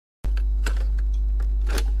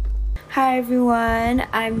Hi everyone,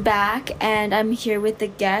 I'm back and I'm here with the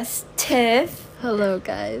guest, Tiff. Hello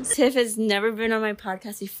guys. Tiff has never been on my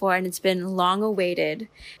podcast before and it's been long awaited.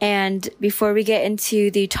 And before we get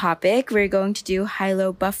into the topic, we're going to do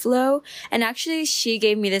high-low buffalo. And actually, she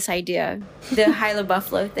gave me this idea, the high-low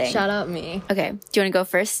buffalo thing. Shout out me. Okay, do you want to go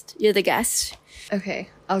first? You're the guest. Okay,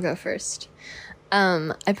 I'll go first.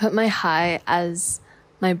 I put my high as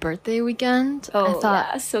my birthday weekend. Oh, I thought,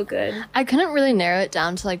 yeah, so good. I couldn't really narrow it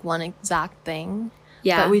down to like one exact thing.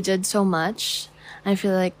 Yeah. But we did so much. I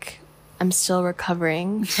feel like I'm still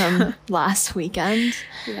recovering from last weekend.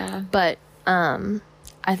 Yeah. But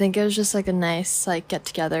I think it was just like a nice like get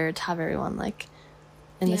together to have everyone like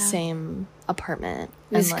in the same apartment.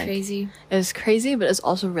 It was like, crazy. It was crazy, but it was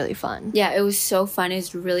also really fun. Yeah, it was so fun. It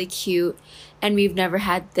was really cute. And we've never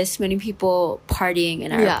had this many people partying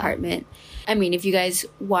in our apartment. I mean, if you guys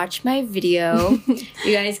watch my video,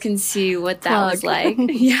 you guys can see what that was like.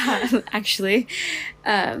 Yeah, actually.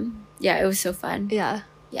 Yeah, it was so fun. Yeah.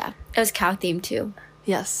 Yeah. It was cow themed too.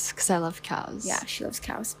 Yes, because I love cows. Yeah, she loves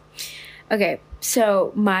cows. Okay,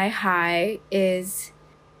 so my high is...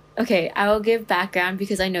 Okay, I will give background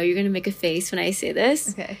because I know you're going to make a face when I say this.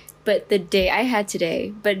 Okay. But the date I had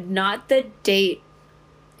today, but not the date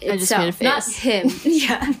itself. I just made a face. Not him.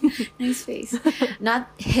 Yeah, nice face. Not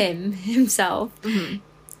himself. Mm-hmm.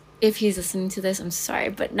 If he's listening to this, I'm sorry,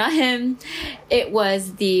 but not him. It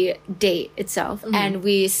was the date itself. Mm-hmm. And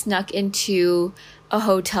we snuck into a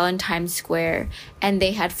hotel in Times Square and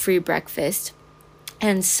they had free breakfast.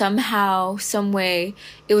 And somehow, some way,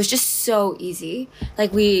 it was just so easy.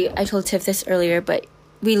 Like I told Tiff this earlier, but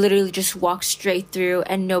we literally just walked straight through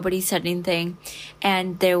and nobody said anything.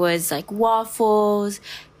 And there was like waffles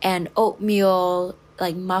and oatmeal,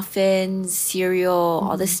 like muffins, cereal,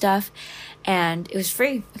 all this stuff. And it was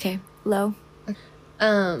free. Okay, low.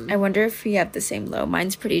 I wonder if we have the same low.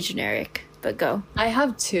 Mine's pretty generic, but go. I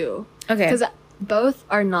have two. Okay. Because both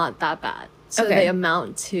are not that bad. So they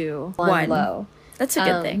amount to one low. That's a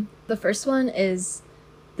good thing. The first one is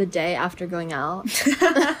the day after going out.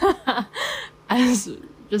 I was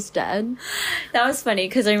just dead. That was funny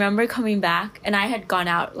because I remember coming back and I had gone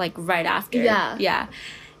out like right after. Yeah. Yeah.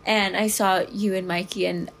 And I saw you and Mikey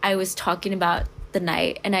and I was talking about the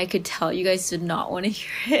night and I could tell you guys did not want to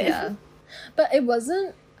hear it. Yeah. But it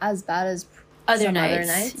wasn't as bad as other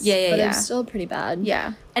nights. Yeah. But it was still pretty bad.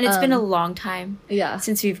 Yeah. And it's been a long time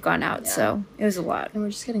since we've gone out. Yeah. So it was a lot. And we're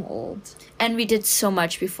just getting old. And we did so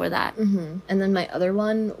much before that. Mm-hmm. And then my other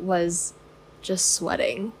one was just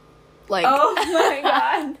sweating. Like, oh my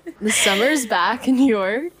God. The summer's back in New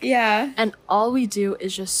York. Yeah. And all we do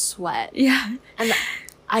is just sweat. Yeah. And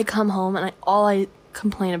I come home and all I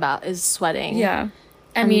complain about is sweating. Yeah.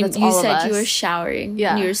 I mean, you said you were showering.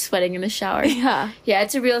 Yeah. And you were sweating in the shower. Yeah. Yeah,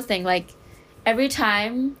 it's a real thing. Like, every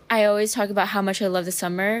time I always talk about how much I love the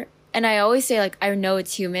summer. And I always say, like, I know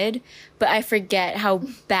it's humid, but I forget how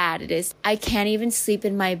bad it is. I can't even sleep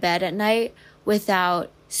in my bed at night without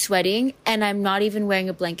sweating. And I'm not even wearing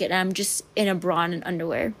a blanket. And I'm just in a bra and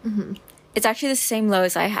underwear. Mm-hmm. It's actually the same low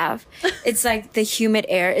as I have. It's like the humid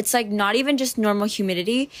air. It's like not even just normal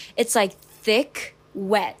humidity. It's like thick,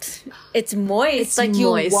 wet. It's moist. It's like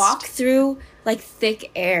moist. You walk through like thick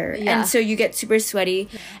air. Yeah. And so you get super sweaty.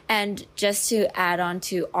 Yeah. And just to add on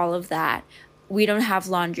to all of that, we don't have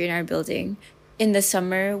laundry in our building. In the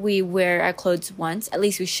summer, we wear our clothes once. At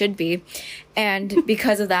least we should be. And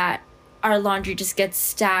because of that, our laundry just gets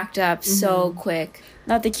stacked up so quick.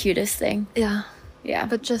 Not the cutest thing. Yeah. Yeah.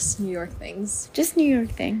 But just New York things. Just New York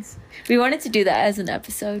things. We wanted to do that as an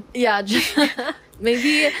episode. Yeah.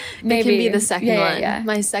 Maybe it can be the second one. Yeah.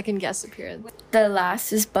 My second guest appearance. The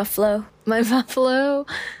last is Buffalo. My buffalo...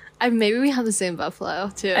 maybe we have the same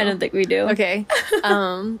buffalo, too. I don't think we do. Okay.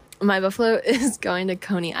 My buffalo is going to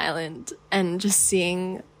Coney Island and just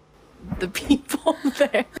seeing the people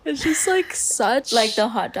there. It's just like such... Like the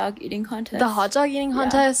hot dog eating contest. The hot dog eating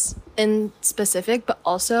contest in specific, but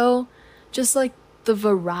also just like the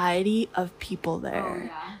variety of people there. Oh,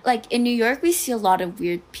 yeah. Like in New York, we see a lot of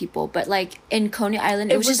weird people, but like in Coney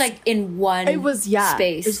Island, it was just like in one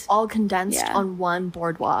space. It was all condensed on one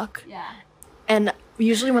boardwalk. Yeah. And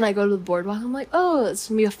usually when I go to the boardwalk, I'm like, oh, it's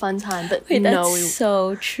gonna be a fun time. But wait, that's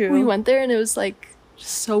so true. We went there and it was like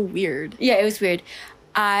just so weird. Yeah, it was weird.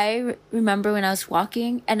 I remember when I was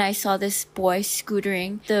walking and I saw this boy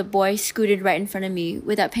scootering. The boy scooted right in front of me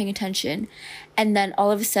without paying attention. And then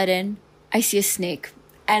all of a sudden, I see a snake.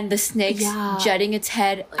 And the snake's jutting its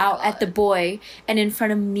head out at the boy and in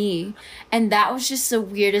front of me. And that was just the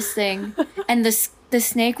weirdest thing. And the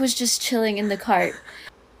snake was just chilling in the cart.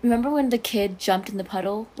 Remember when the kid jumped in the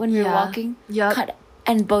puddle when we were walking? Yeah.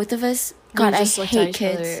 and both of us, God, I hate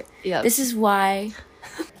kids. Yep. This is why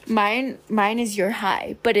mine is your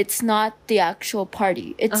high, but it's not the actual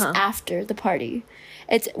party. It's after the party.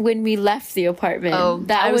 It's when we left the apartment. Oh,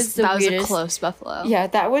 that was the weirdest. That was a close buffalo. Yeah,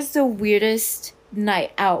 that was the weirdest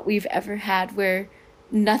night out we've ever had where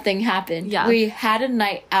nothing happened. Yeah. We had a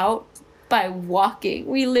night out by walking.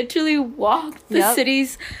 We literally walked the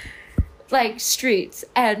city's like streets,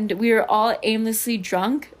 and we were all aimlessly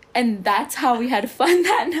drunk, and that's how we had fun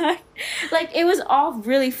that night. Like, it was all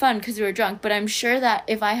really fun because we were drunk, but I'm sure that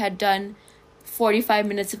if I had done 45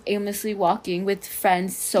 minutes of aimlessly walking with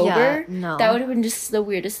friends sober, that would have been just the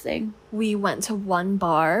weirdest thing. We went to one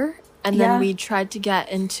bar, and then we tried to get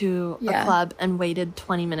into a club and waited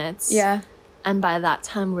 20 minutes. Yeah. And by that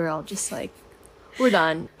time, we were all just like, we're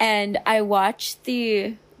done. And I watched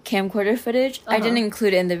the camcorder footage. I didn't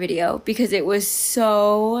include it in the video because it was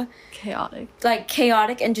so chaotic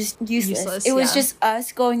and just useless. It was just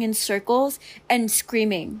us going in circles and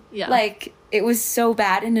screaming. Yeah. Like, it was so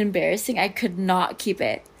bad and embarrassing. I could not keep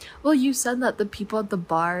it. Well, you said that the people at the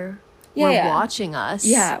bar were watching us.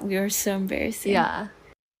 Yeah, we were so embarrassing. Yeah.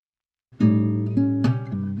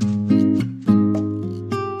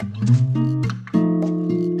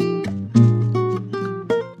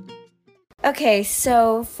 Okay,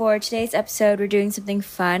 so for today's episode, we're doing something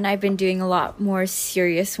fun. I've been doing a lot more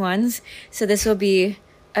serious ones, so this will be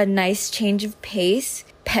a nice change of pace.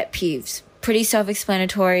 Pet peeves. Pretty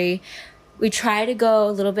self-explanatory. We try to go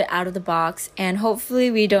a little bit out of the box, and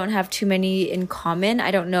hopefully we don't have too many in common.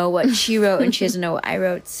 I don't know what she wrote, and she doesn't know what I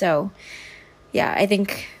wrote, so yeah, I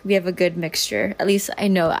think we have a good mixture. At least I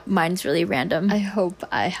know mine's really random. I hope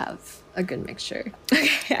I have a good mixture.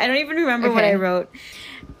 Okay, I don't even remember what I wrote.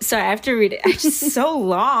 Sorry, I have to read it. It's just so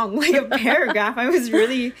long, like a paragraph. I was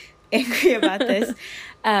really angry about this.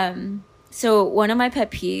 So one of my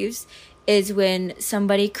pet peeves is when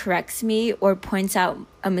somebody corrects me or points out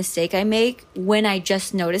a mistake I make when I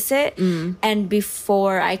just notice it and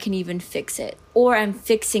before I can even fix it. Or I'm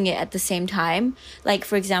fixing it at the same time. Like,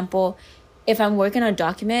 for example, if I'm working on a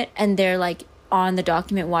document and they're like on the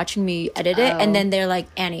document watching me edit it, and then they're like,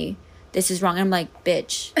 Annie, this is wrong. I'm like,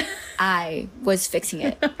 bitch, I was fixing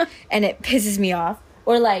it. And it pisses me off.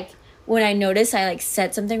 Or like when I notice I like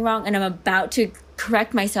said something wrong and I'm about to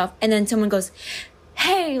correct myself, and then someone goes,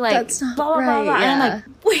 hey, like, that's not blah, blah, right. blah, blah. And I'm like,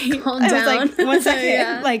 wait, calm I down. was like, 1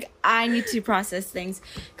 second. Like, I need to process things.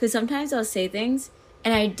 Because sometimes I'll say things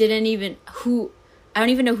and I don't even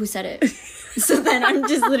know who said it. So then I'm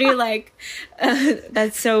just literally like,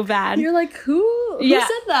 that's so bad. You're like, who said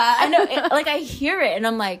that? I know. Like, I hear it and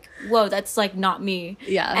I'm like, whoa, that's like not me.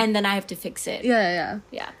 Yeah. And then I have to fix it. Yeah.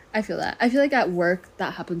 I feel that. I feel like at work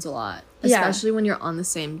that happens a lot. Especially when you're on the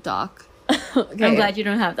same dock. Okay. I'm glad you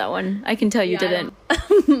don't have that one. I can tell you didn't.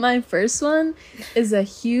 My first one is a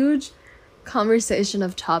huge conversation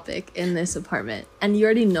of topic in this apartment. And you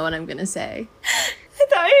already know what I'm going to say. I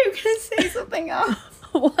thought you were going to say something else.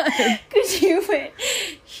 What? Because you went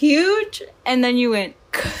huge, and then you went,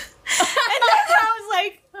 and then I was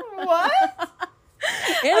like, what?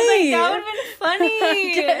 Annie. I was like, that would have been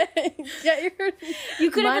funny. Okay.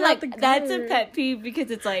 You could have been like, that's a pet peeve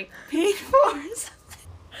because it's like painful or something.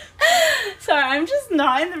 Sorry, I'm just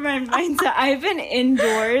not in the right mindset. I've been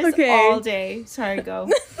indoors all day. Sorry, go.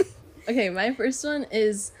 Okay, my first one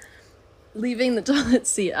is leaving the toilet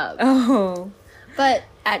seat up. Oh. But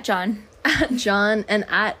at John and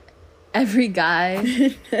at every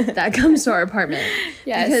guy that comes to our apartment.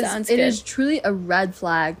 Yeah, because sounds it good. is truly a red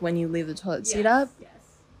flag when you leave the toilet seat up. Yes.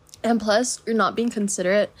 And plus, you're not being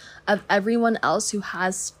considerate of everyone else who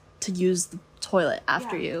has to use the toilet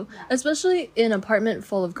after you, especially in an apartment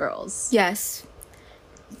full of girls. Yes.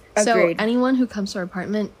 Agreed. So anyone who comes to our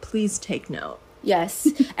apartment, please take note. Yes.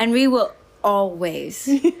 And we will always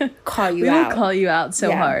call you out. We will call you out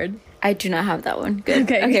so hard. I do not have that one. Good.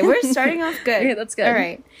 Okay, we're starting off good. Okay, that's good. All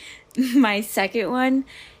right. My second one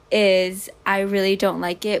is I really don't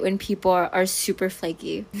like it when people are super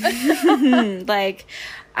flaky. Like,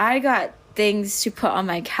 I got things to put on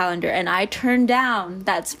my calendar and I turned down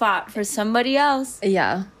that spot for somebody else.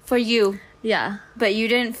 Yeah. For you. Yeah. But you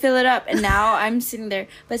didn't fill it up, and now I'm sitting there.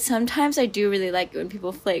 But sometimes I do really like it when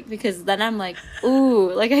people flake, because then I'm like,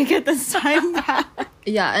 ooh, like I get this time back.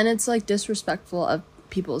 Yeah, and it's like disrespectful of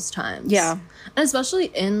people's times. Yeah. And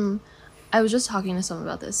especially I was just talking to someone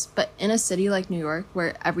about this, but in a city like New York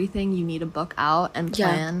where everything you need to book out and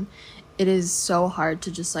plan, it is so hard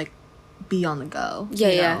to just like be on the go.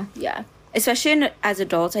 Yeah. Especially as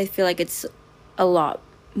adults, I feel like it's a lot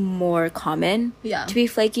more common to be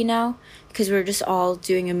flaky now, because we're just all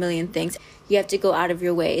doing a million things. You have to go out of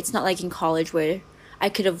your way. It's not like in college where I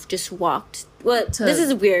could have just walked. Well, To- this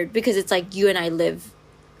is weird because it's like you and I live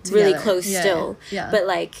really Together. close Yeah, still. yeah. But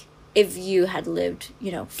like if you had lived,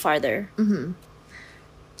 you know, farther.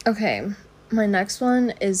 Okay, my next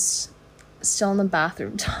one is still on the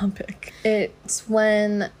bathroom topic. It's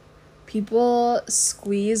when people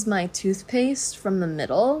squeeze my toothpaste from the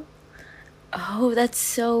middle Oh, that's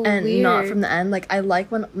so and weird. not from the end. Like, I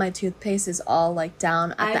like when my toothpaste is all like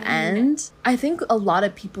down at the end. I think a lot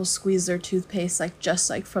of people squeeze their toothpaste like just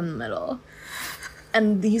like from the middle.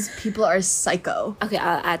 And these people are psycho. Okay,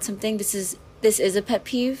 I'll add something. This is a pet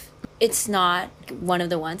peeve. It's not one of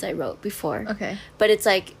the ones I wrote before. Okay. But it's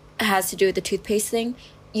like it has to do with the toothpaste thing.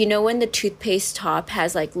 You know when the toothpaste top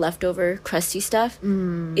has like leftover crusty stuff?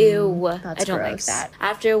 Ew. I don't like gross. that.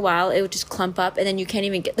 After a while, it would just clump up and then you can't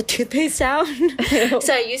even get the toothpaste out.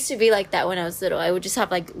 So I used to be like that when I was little. I would just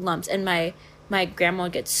have like lumps and my grandma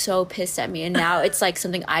would get so pissed at me. And now it's like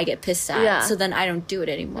something I get pissed at. Yeah. So then I don't do it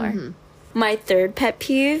anymore. My third pet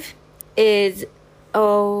peeve is,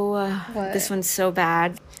 this one's so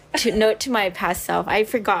bad. Note to my past self, I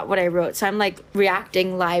forgot what I wrote. So I'm like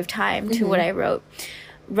reacting live time to what I wrote.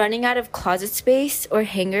 Running out of closet space or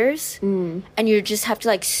hangers and you just have to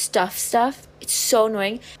like stuff stuff. It's so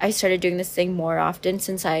annoying. I started doing this thing more often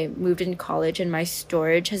since I moved in college and my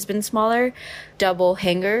storage has been smaller. Double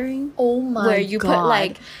hangering. Oh my god. Where you put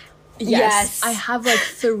like... Yes. I have like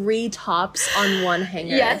 3 tops on one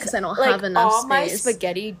hanger because I don't like, have enough all space. my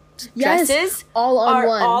spaghetti dresses all on are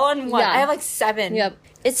one. all on one. Yeah. I have like 7. Yep.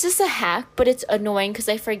 It's just a hack, but it's annoying because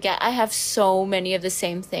I forget I have so many of the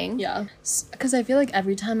same thing. Yeah. Because I feel like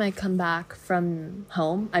every time I come back from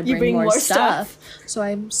home, I You bring more stuff. So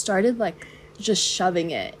I started like just shoving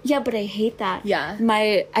it. Yeah, but I hate that. Yeah.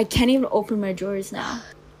 I can't even open my drawers now.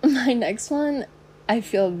 My next one, I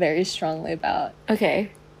feel very strongly about.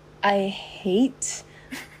 Okay. I hate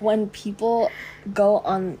when people go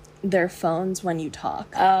on their phones when you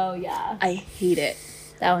talk. Oh, yeah. I hate it.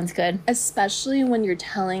 That one's good. Especially when you're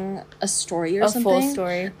telling a story or something. A full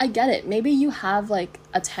story. I get it. Maybe you have like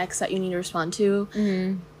a text that you need to respond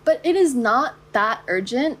to. But it is not that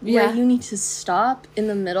urgent where you need to stop in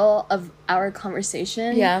the middle of our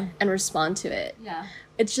conversation and respond to it. Yeah.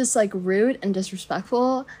 It's just like rude and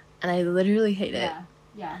disrespectful, and I literally hate it.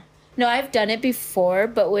 Yeah. No, I've done it before,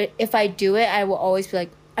 but if I do it, I will always be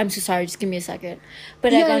like, I'm so sorry, just give me a second.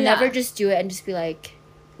 But like, I'll never just do it and just be like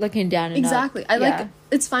looking down and exactly. up. I like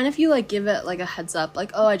it's fine if you like give it like a heads up,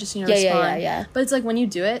 like, oh, I just need to respond. Yeah. But it's like when you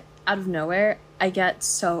do it out of nowhere, I get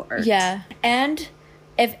so irked. Yeah. And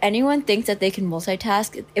if anyone thinks that they can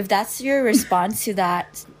multitask, if that's your response to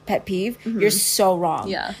that pet peeve, you're so wrong.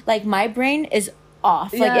 Yeah. Like my brain is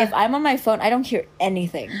off. Like if I'm on my phone, I don't hear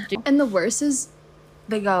anything. And the worst is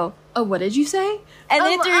they go, oh, what did you say? And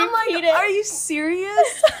they have to I'm repeat like, it. are you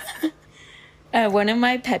serious? One of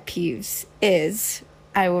my pet peeves is,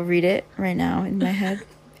 I will read it right now in my head.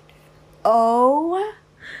 Oh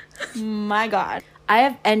my god. I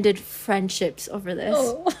have ended friendships over this.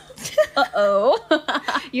 Oh.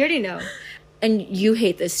 Uh-oh. You already know. And you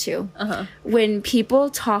hate this too. When people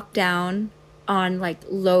talk down on like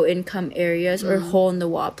low income areas or hole in the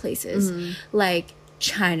wall places like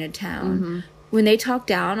Chinatown, when they talk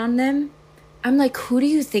down on them, I'm like, who do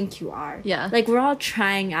you think you are? Yeah. Like, we're all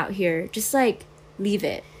trying out here. Just like leave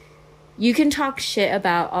it. You can talk shit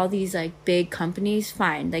about all these like big companies,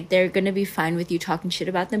 fine. Like they're gonna be fine with you talking shit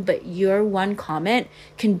about them, but your one comment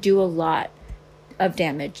can do a lot of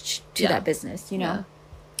damage to that business, you know? Yeah.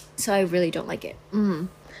 So I really don't like it.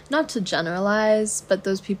 Not to generalize, but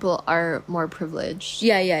those people are more privileged.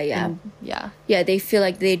 Yeah. Yeah. Yeah, they feel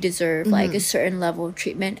like they deserve like a certain level of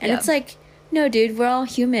treatment. And it's like, no, dude, we're all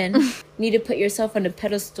human. You need to put yourself on a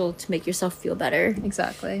pedestal to make yourself feel better.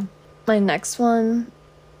 Exactly. My next one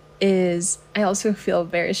is, I also feel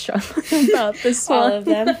very strongly about this one. All of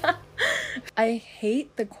them. I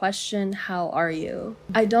hate the question, how are you?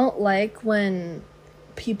 I don't like when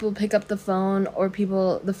people pick up the phone or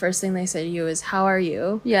the first thing they say to you is, how are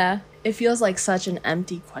you? Yeah. It feels like such an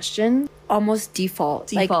empty question. Almost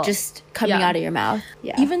default. Like just coming out of your mouth.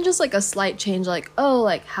 Yeah. Even just like a slight change, like, oh,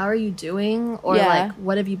 like, how are you doing? Or like,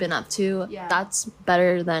 what have you been up to? Yeah. That's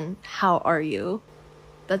better than how are you?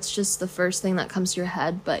 That's just the first thing that comes to your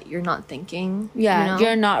head, but you're not thinking. Yeah. You know?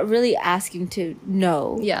 You're not really asking to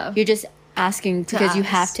know. Yeah. You're just asking because you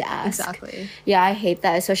have to ask. Exactly. Yeah, I hate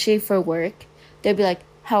that, especially for work. They'll be like,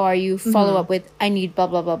 how are you? Follow up with, I need blah,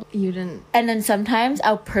 blah, blah, blah. You didn't. And then sometimes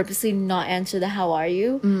I'll purposely not answer the how are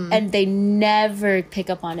you. And they never pick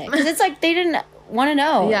up on it. Because it's like they didn't want to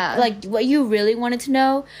know. Yeah. Like what you really wanted to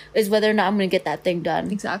know is whether or not I'm going to get that thing done.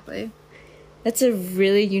 Exactly. That's a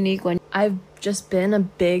really unique one. I've just been a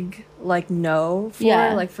big like no for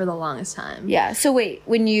like for the longest time. Yeah. So wait,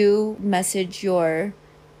 when you message your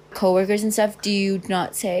coworkers and stuff, do you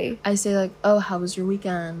not say? I say like, oh, how was your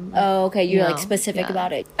weekend? Like, oh, okay. You're like specific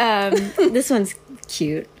about it. This one's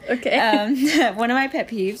cute. Okay. One of my pet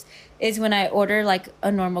peeves is when I order like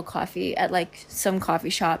a normal coffee at like some coffee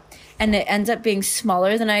shop and it ends up being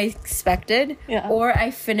smaller than I expected, or I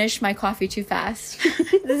finish my coffee too fast.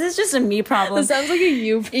 This is just a me problem. It sounds like a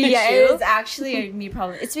you issue. Yeah, it is actually a me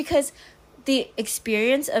problem. It's because the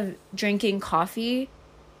experience of drinking coffee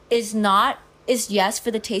is yes for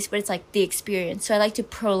the taste, but it's like the experience. So I like to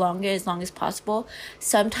prolong it as long as possible.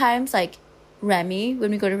 Sometimes like Remy, when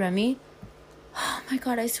we go to Remy, oh my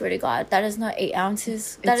god, I swear to god, that is not 8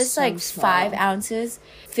 ounces. That is so like small. 5 ounces.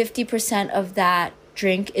 50% of that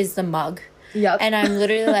drink is the mug. Yep. And I'm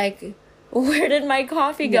literally like, where did my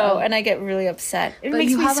coffee go? And I get really upset. It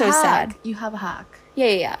makes me so sad. You have a hack.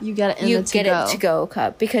 Yeah. You get it in the to-go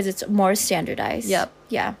cup because it's more standardized. Yep.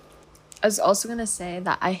 Yeah. I was also going to say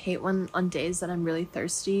that I hate when on days that I'm really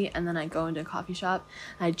thirsty and then I go into a coffee shop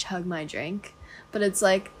and I chug my drink. But it's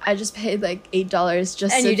like, I just paid like $8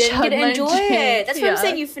 just and to you didn't chug get to my enjoy drink. it. That's what I'm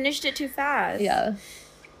saying. You finished it too fast. Yeah.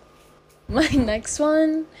 My next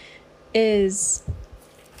one is,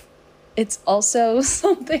 it's also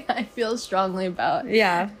something I feel strongly about.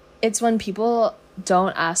 Yeah. It's when people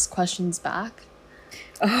don't ask questions back.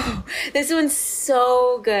 Oh, this one's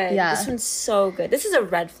so good. Yeah. This one's so good. This is a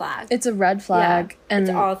red flag. It's a red flag. Yeah, and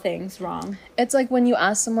it's all things wrong. It's like when you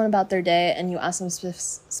ask someone about their day and you ask them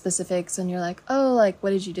specifics and you're like, oh, like,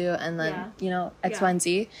 what did you do? And then, you know, X, Y, and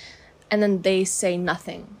Z. And then they say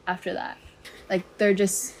nothing after that. Like, they're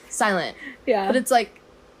just silent. Yeah. But it's like,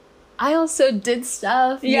 I also did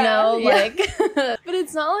stuff, you know? Like, but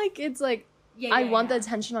it's not like it's like, I want the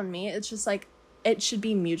attention on me. It's just like, it should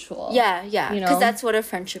be mutual. Yeah. You know? Because that's what a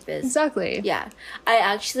friendship is. Exactly. Yeah. I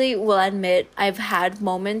actually will admit I've had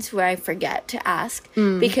moments where I forget to ask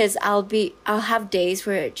because I'll have days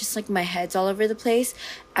where it just like my head's all over the place.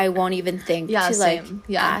 I won't even think to like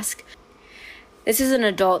ask. This is an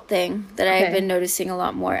adult thing that I've been noticing a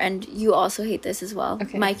lot more, and you also hate this as well.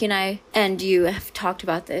 Okay. Mike and I and you have talked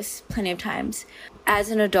about this plenty of times. As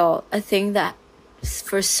an adult, a thing that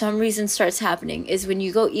for some reason starts happening is when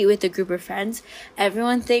you go eat with a group of friends,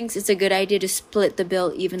 everyone thinks it's a good idea to split the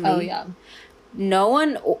bill evenly. Oh, yeah. No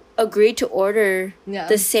one agreed to order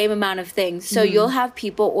the same amount of things. So you'll have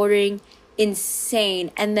people ordering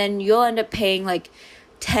insane, and then you'll end up paying like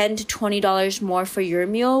 $10 to $20 more for your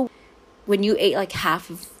meal when you ate like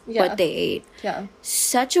half of what they ate. Yeah.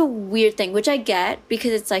 Such a weird thing, which I get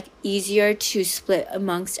because it's like easier to split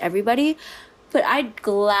amongst everybody, but I'd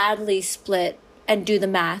gladly split and do the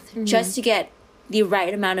math just to get the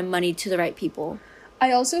right amount of money to the right people.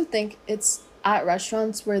 I also think it's at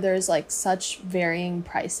restaurants where there's like such varying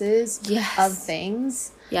prices of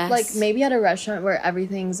things. Yes. Like maybe at a restaurant where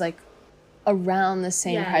everything's like around the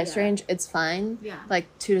same price range, it's fine. Yeah. Like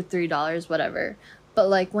 $2 to $3, whatever. But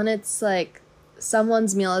like when it's like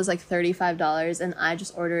someone's meal is like $35 and I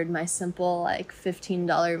just ordered my simple like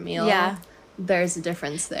 $15 meal. Yeah. There's a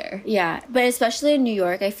difference there. Yeah, but especially in New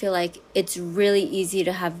York, I feel like it's really easy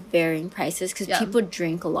to have varying prices because people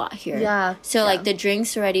drink a lot here. Yeah. So, like, the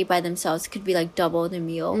drinks already by themselves could be, like, double the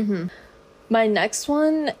meal. Mm-hmm. My next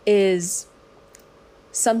one is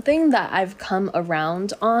something that I've come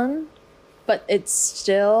around on, but it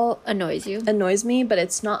still annoys me, but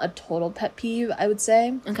it's not a total pet peeve, I would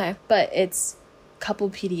say. Okay. But it's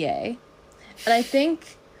couple PDA. And I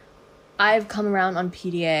think I've come around on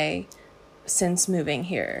PDA since moving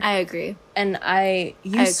here. I agree. And I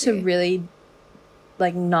used to really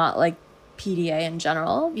like not like PDA in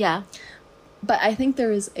general. Yeah. But I think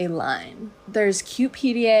there is a line. There's cute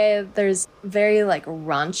PDA, there's very like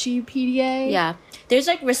raunchy PDA. Yeah. There's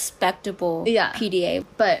like respectable PDA.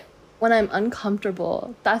 But when I'm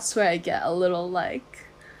uncomfortable, that's where I get a little like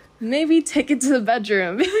maybe take it to the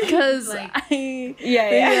bedroom because like,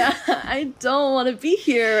 I don't want to be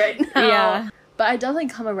here right now. Yeah. But I definitely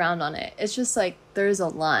come around on it. It's just like there's a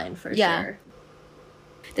line for sure.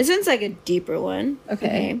 This one's like a deeper one.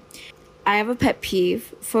 Okay. I have a pet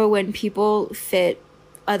peeve for when people fit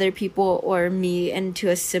other people or me into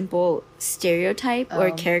a simple stereotype or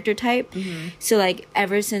character type. Mm-hmm. So like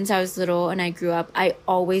ever since I was little and I grew up, I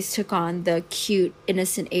always took on the cute,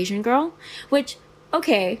 innocent Asian girl, which,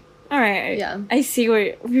 okay, all right. Yeah. I see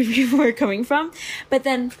where people are coming from. But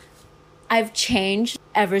then I've changed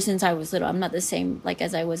ever since I was little. I'm not the same like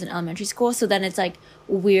as I was in elementary school. So then it's like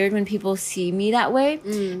weird when people see me that way.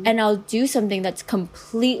 And I'll do something that's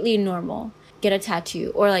completely normal. Get a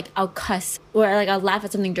tattoo or like I'll cuss or like I'll laugh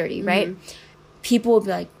at something dirty, right? People will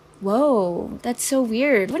be like, whoa, that's so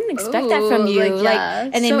weird. I wouldn't expect that from you.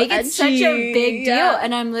 And they so make it such a big deal. Yeah.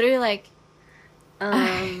 And I'm literally like,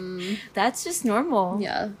 that's just normal.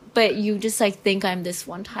 Yeah. But you just like think I'm this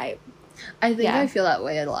one type. I think I feel that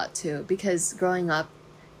way a lot too, because growing up,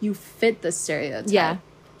 you fit the stereotype. Yeah.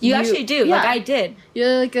 You actually do. Yeah. Like I did.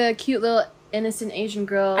 You're like a cute little innocent Asian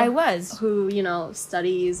girl. I was. Who, you know,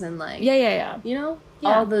 studies and like... Yeah. You know?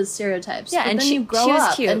 Yeah. All those stereotypes. Yeah, but and then you grow she was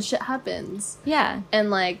up cute. and shit happens. Yeah. And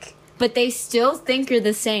like... But they still think you're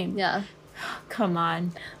the same. Yeah. Come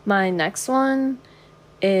on. My next one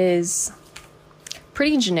is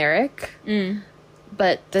pretty generic.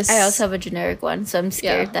 But this... I also have a generic one, so I'm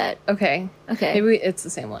scared that... Okay. Maybe it's the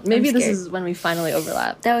same one. Maybe this is when we finally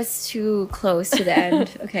overlap. That was too close to the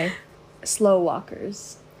end. Okay. Slow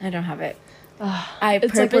walkers. I don't have it. I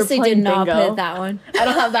It's like purposely we're did playing not bingo. put that one. I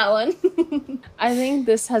don't have that one. I think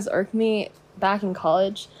this has irked me back in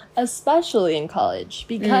college, especially in college,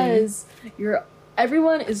 because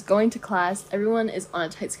everyone is going to class, everyone is on a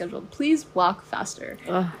tight schedule. Please walk faster.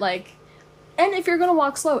 Like, and if you're gonna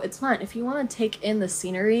walk slow, it's fine. If you want to take in the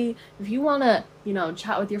scenery, if you want to, you know,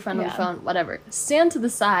 chat with your friend on the phone, whatever, stand to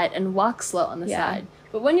the side and walk slow on the side.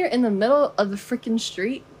 But when you're in the middle of the freaking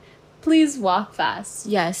street, please walk fast.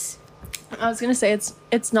 Yes. I was gonna say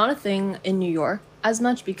it's not a thing in New York as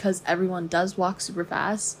much because everyone does walk super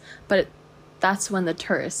fast, but that's when the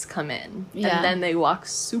tourists come in, and then they walk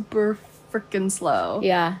super freaking slow.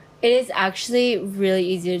 Yeah, it is actually really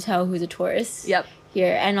easy to tell who's a tourist. Yep.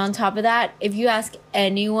 Here, and on top of that, if you ask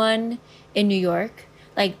anyone in New York,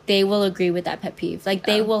 like they will agree with that pet peeve. Like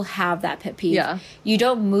they will have that pet peeve. Yeah. You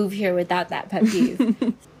don't move here without that pet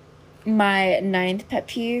peeve. My 9th pet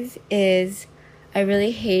peeve is I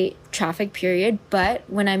really hate traffic, period. But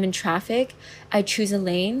when I'm in traffic, I choose a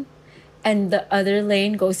lane and the other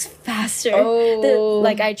lane goes faster.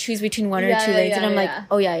 Like I choose between one or two lanes and I'm like,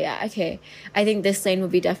 oh yeah, okay. I think this lane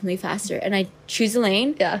would be definitely faster. And I choose a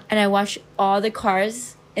lane and I watch all the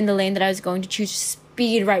cars in the lane that I was going to choose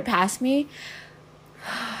speed right past me.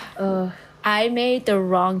 I made the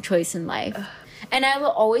wrong choice in life. And I will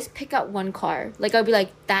always pick up one car. Like, I'll be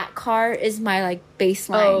like, that car is my, like,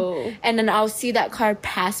 baseline. And then I'll see that car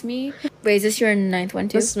pass me. Wait, is this your 9th one,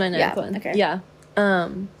 too? This is my 9th one. Okay. Yeah.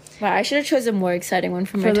 Wow, I should have chosen a more exciting one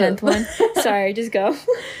for my 10th one. Sorry, just go.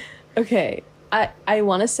 Okay. I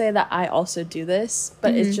want to say that I also do this,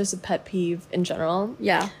 but it's just a pet peeve in general.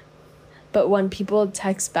 Yeah. But when people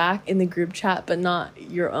text back in the group chat, but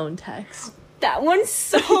not your own text. That one's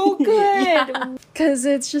so good. Because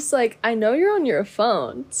it's just like, I know you're on your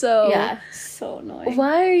phone, so... Yeah, so annoying.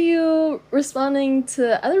 Why are you responding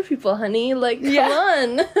to other people, honey? Like, come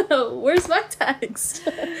on. Where's my text?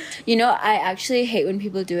 You know, I actually hate when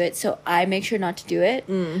people do it, so I make sure not to do it.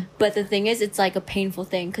 But the thing is, it's like a painful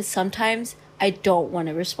thing, because sometimes I don't want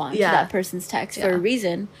to respond to that person's text for a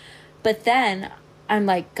reason. But then... I'm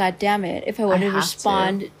like, God damn it. If I want to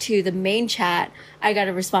respond to the main chat, I got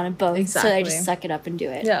to respond to both. Exactly. So I just suck it up and do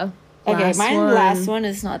it. Yeah. Okay, last one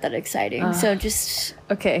is not that exciting. So just...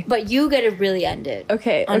 Okay. But you get to really end it.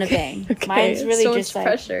 Okay. On a bang. Okay. Mine's really so just much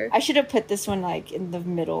pressure. I should have put this one like in the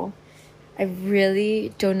middle. I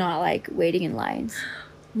really do not like waiting in lines.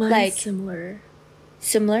 Mine's like, similar.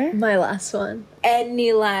 Similar? My last one.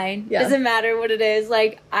 Any line. Yeah. Doesn't matter what it is.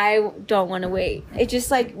 Like, I don't want to wait. It's just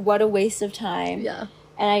like, what a waste of time. Yeah.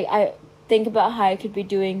 And I think about how I could be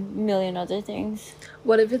doing a million other things.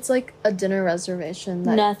 What if it's like a dinner reservation?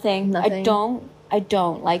 Nothing. I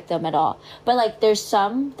don't like them at all. But like, there's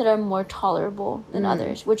some that are more tolerable than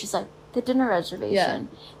others, which is like the dinner reservation.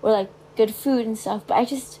 Or like good food and stuff. But I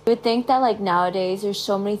just would think that like nowadays there's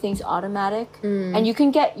so many things automatic. And you can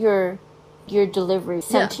get your delivery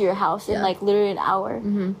sent to your house in like literally an hour.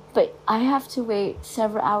 But I have to wait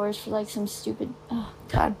several hours for like some stupid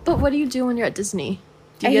God. But what do you do when you're at Disney?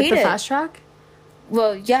 Do you get the fast track?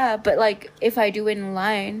 Well, yeah, but like if I do it in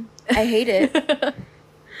line, I hate it.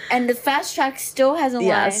 And the fast track still has a line.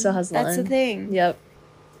 Yeah, it still has a line. That's the thing. Yep.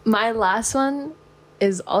 My last one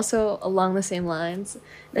is also along the same lines.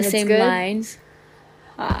 The same lines.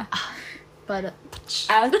 But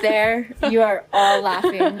out there, you are all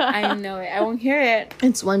laughing. I know it. I won't hear it.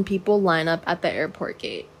 It's when people line up at the airport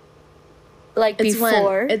gate. Like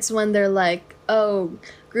before? It's when they're like, oh,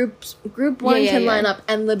 group one can line up,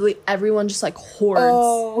 and literally everyone just like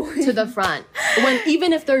hordes to the front. When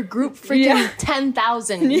even if they're group freaking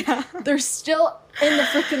 10,000, they're still in the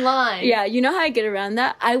freaking line. Yeah, you know how I get around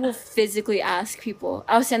that? I will physically ask people.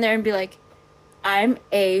 I'll stand there and be like, I'm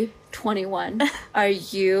A21. Are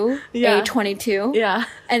you A22? Yeah.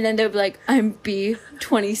 And then they'll be like, I'm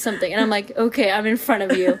B20 something. And I'm like, okay, I'm in front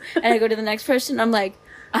of you. And I go to the next person. I'm like,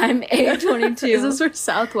 I'm A22. Is this for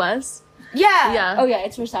Southwest? Yeah. Yeah. Oh, yeah,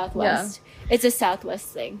 it's for Southwest. It's a Southwest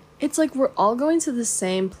thing. It's like we're all going to the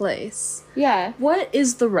same place. Yeah. What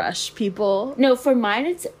is the rush, people? No, for mine,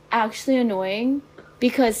 it's actually annoying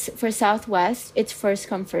because for Southwest, it's first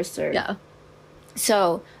come, first serve. Yeah.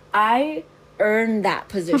 So I earned that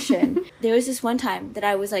position. There was this one time that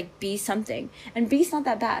I was like B something, and B's not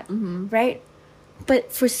that bad, right?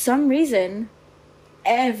 But for some reason,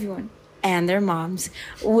 everyone and their moms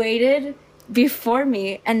waited before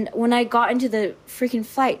me, and when I got into the freaking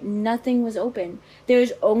flight, nothing was open. There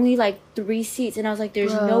was only like 3 seats, and I was like,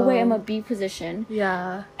 there's no way I'm a B position.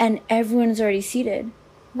 Yeah. And everyone's already seated.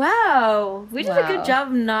 Wow. We did a good job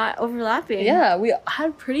of not overlapping. Yeah, we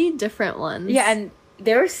had pretty different ones. Yeah, and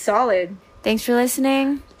they were solid. Thanks for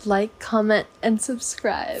listening. Like, comment, and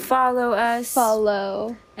subscribe. Follow us.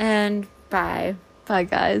 Follow. And bye. Bye,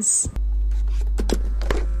 guys.